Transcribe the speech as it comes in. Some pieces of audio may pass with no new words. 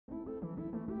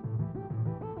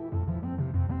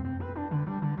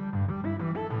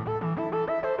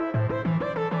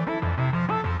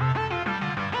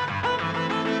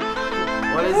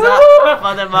What is up,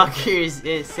 motherfuckers?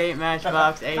 It's Saint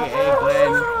Matchbox, aka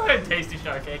Glenn. Tasty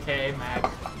Shark, aka Mac.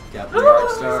 Captain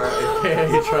Rockstar,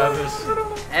 aka Travis.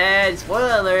 And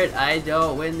spoiler alert, I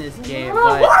don't win this game,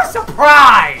 but What a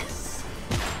surprise!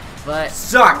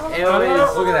 Suck! It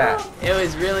was, Look at that. it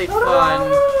was really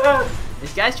fun.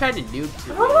 This guy's trying to noob to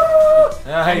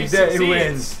me. He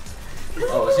wins.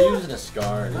 Oh, is he using a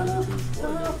scar?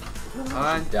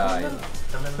 On. Die.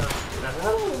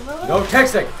 No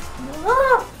texting!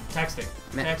 Texting.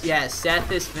 Yeah,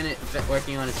 Seth is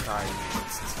working on his card.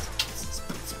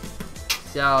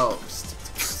 So,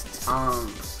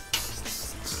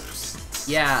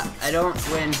 yeah, I don't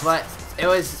win, but it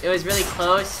was really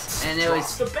close, and it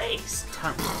was the base.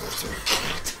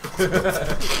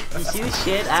 You see the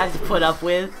shit I have to put up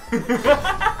with?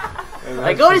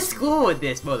 I go to school with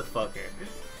this motherfucker.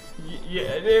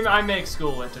 Yeah, I make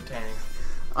school entertaining.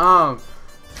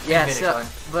 Yeah, so,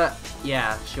 but,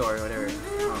 yeah, sure, whatever.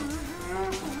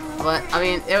 But, I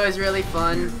mean, it was really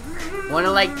fun. One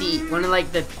of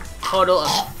the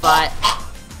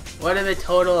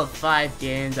total of 5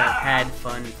 games I've had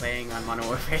fun playing on Modern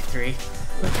Warfare 3.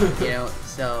 You know,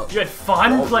 so. You had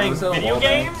fun playing video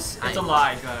games? It's a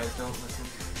lie, guys, don't listen.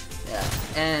 Yeah,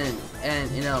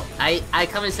 and you know, I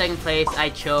come in 2nd place. I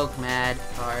choke mad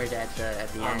hard at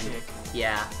the end. Kick.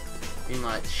 Yeah, pretty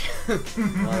much. No,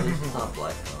 this is not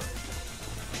black.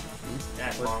 Yeah,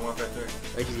 it's Modern Warfare 3.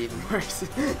 Which is even worse.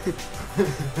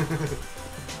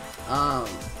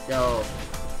 So.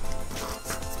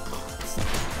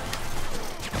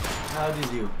 How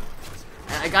did you?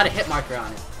 I got a hit marker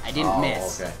on it. I didn't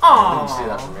miss. Okay. Aww. I didn't see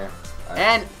that from here.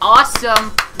 And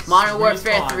awesome Modern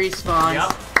Warfare 3 spawns.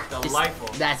 Yep, delightful.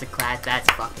 That's a class. That's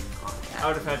fucking fun. I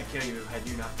would have had to kill you had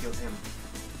you not killed him.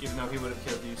 Even though he would have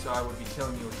killed you, so I would be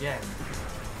killing you again.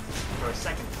 For a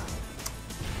 2nd time.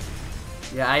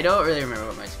 Yeah, I don't really remember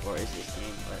what my score is this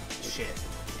game, but Shit.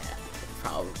 yeah,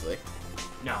 probably.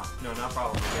 No, not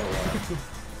probably.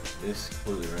 This is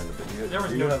completely random, but There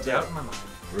was no doubt in my mind.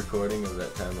 Recording of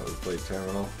that time that we played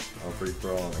Terminal on Free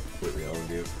For All and I completely owned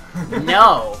you.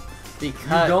 No,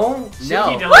 because You don't? no.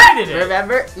 He deleted it.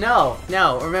 Remember? No.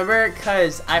 Remember?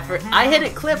 Cause I hit a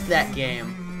clip that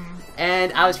game,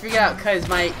 and I was freaking out cause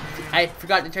I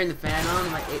forgot to turn the fan on,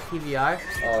 my PVR.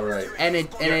 All right. And it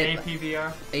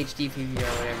APVR? HD PVR,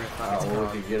 whatever the fuck it's Well,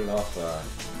 called. we could get it off.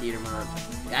 Theater mode.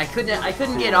 I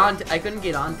couldn't get onto it. I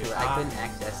couldn't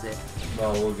access it.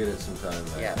 Well, we'll get it sometime.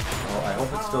 Yeah. Oh, I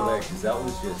hope it's still there because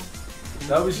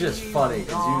that was just funny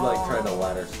because you like tried to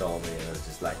ladder stall me and it was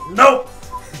just like nope.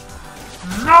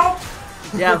 Nope!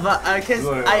 Yeah, but cause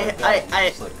I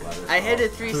I hit a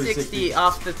 360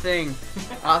 off the thing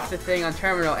on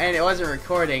terminal, and it wasn't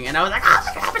recording, and I was like,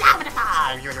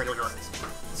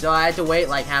 so I had to wait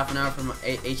like half an hour for my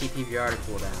HD PVR to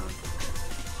cool down.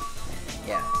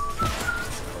 Yeah.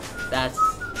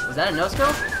 Was that a no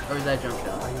scope or was that a jump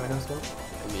shot? Are you a no scope?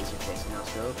 Maybe it's your face no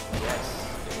scope. Yes.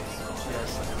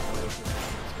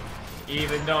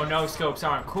 Even though no scopes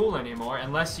aren't cool anymore,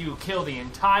 unless you kill the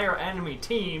entire enemy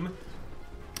team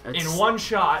in one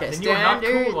shot, then you are not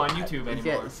cool on YouTube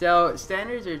anymore. So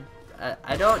standards are,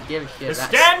 I don't give a shit. The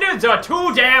standards are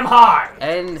too damn high.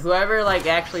 And whoever like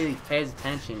actually pays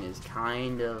attention is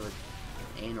kind of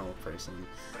an anal person.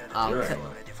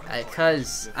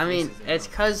 Cause I mean it's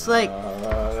cause like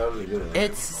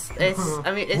it's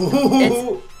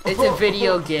a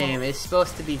video game. It's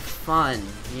supposed to be fun,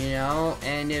 you know.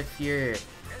 And if you're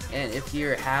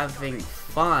having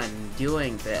fun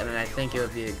doing that, I mean, I think it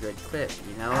would be a good clip,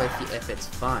 you know, if it's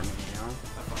fun, you know.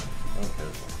 Okay.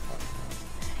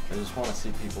 I just want to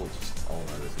see people just all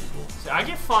other people. See, I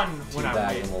get fun when I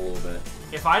win. Them a little bit.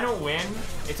 If I don't win,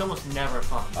 it's almost never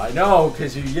fun. I know,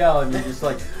 because you yell and you're just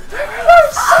like,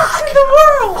 everybody sucks in the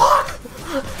world!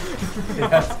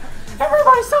 yes.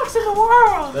 Everybody sucks in the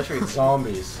world! Especially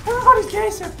zombies. Everybody's gay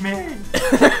except me!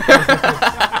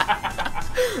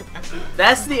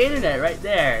 That's the internet right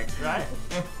there. Right?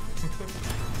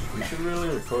 We should really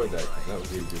record that. That would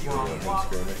be a good video.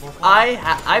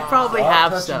 I probably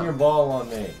have touching some. your ball on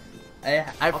me.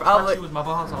 I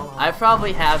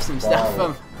probably have some stuff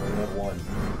from. One.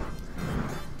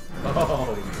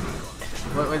 Oh.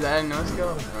 What was that? A no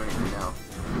scope? I don't even know.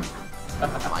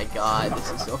 Oh my god, this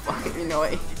is so fucking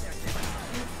annoying.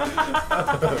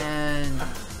 And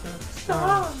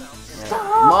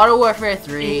Modern Warfare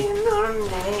 3. In the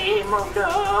name of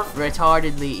love.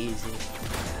 Retardedly easy.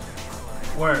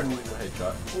 Word.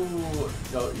 Headshot. Ooh,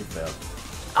 no, you failed.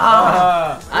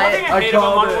 One thing I hate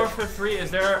about Modern it. Warfare 3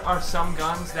 is there are some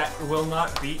guns that will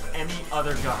not beat any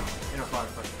other gun in a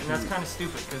firefight, and that's kind of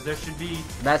stupid because there should be.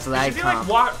 That's lag comp.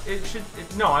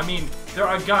 No, I mean there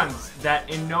are guns that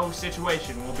in no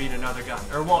situation will beat another gun,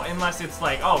 or well, unless it's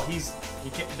like he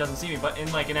doesn't see me, but in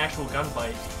like an actual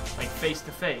gunfight, like face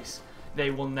to face, they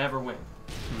will never win,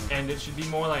 and it should be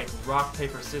more like rock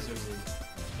paper scissors,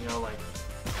 you know, like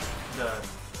the.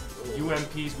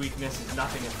 UMP's weakness is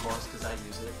nothing, of course, because I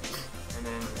use it. And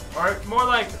then, or more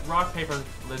like rock, paper,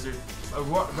 lizard.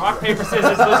 Rock, paper,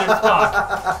 scissors, lizard,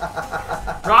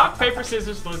 Spock. Rock, paper,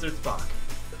 scissors, lizard, Spock.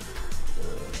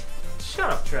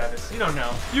 Shut up, Travis. You don't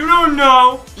know. You don't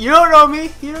know. You don't know me.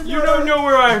 You don't know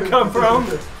where I come from.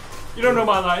 You don't know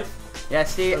my life. Yeah,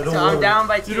 see, so I'm down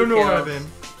by 2 You don't know kills, where I've been.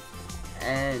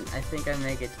 and I think I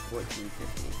make it to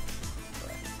 1450.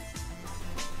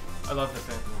 I love the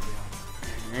Phantom.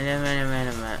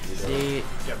 See,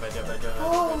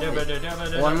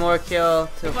 one more kill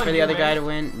for the other guy to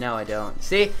win. No, I don't.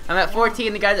 See, I'm at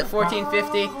 14. The guy's at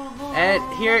 1450, and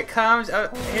here it comes. Oh,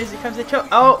 here comes the choke.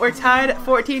 Oh, we're tied at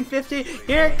 1450.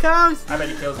 Here it comes. I bet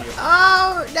he kills you.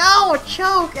 Oh no,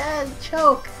 choke and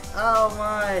choke. Oh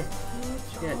my.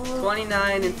 Yeah,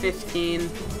 29 and 15.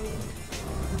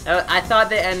 I thought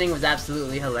the ending was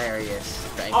absolutely hilarious.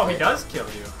 Frankly. Oh, he does kill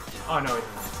you. Oh no, he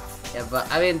doesn't. Yeah,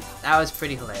 but I mean, that was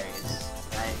pretty hilarious.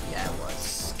 Yeah, it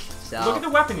was. So look at the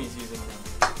weapon he's using.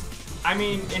 I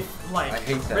mean, if like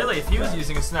really, if he was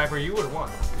using a sniper, you would have won.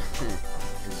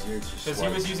 Because he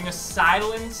was using a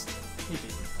silenced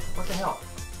PP. What the hell?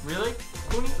 Really?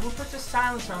 Who puts a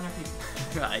silencer on their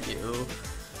PP? I do.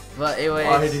 But anyways.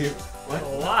 I do. What?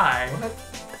 Why? What?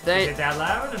 Is it that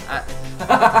loud?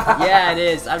 Yeah, it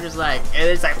is. I'm just like,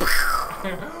 it's like.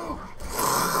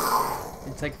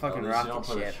 It's like fucking rocket don't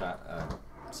put ship. a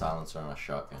silencer on a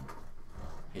shotgun.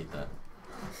 Hate that.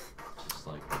 Just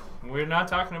like. We're not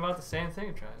talking about the same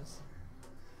thing, Travis.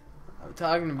 I'm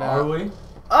talking about. Are we?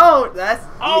 Oh, that's.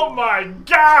 Oh my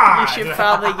God! You should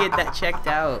probably get that checked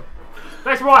out.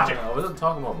 Thanks for watching. I wasn't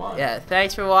talking about mine. Yeah,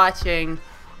 thanks for watching,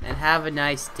 and have a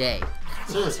nice day.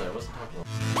 Seriously, I wasn't talking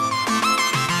about.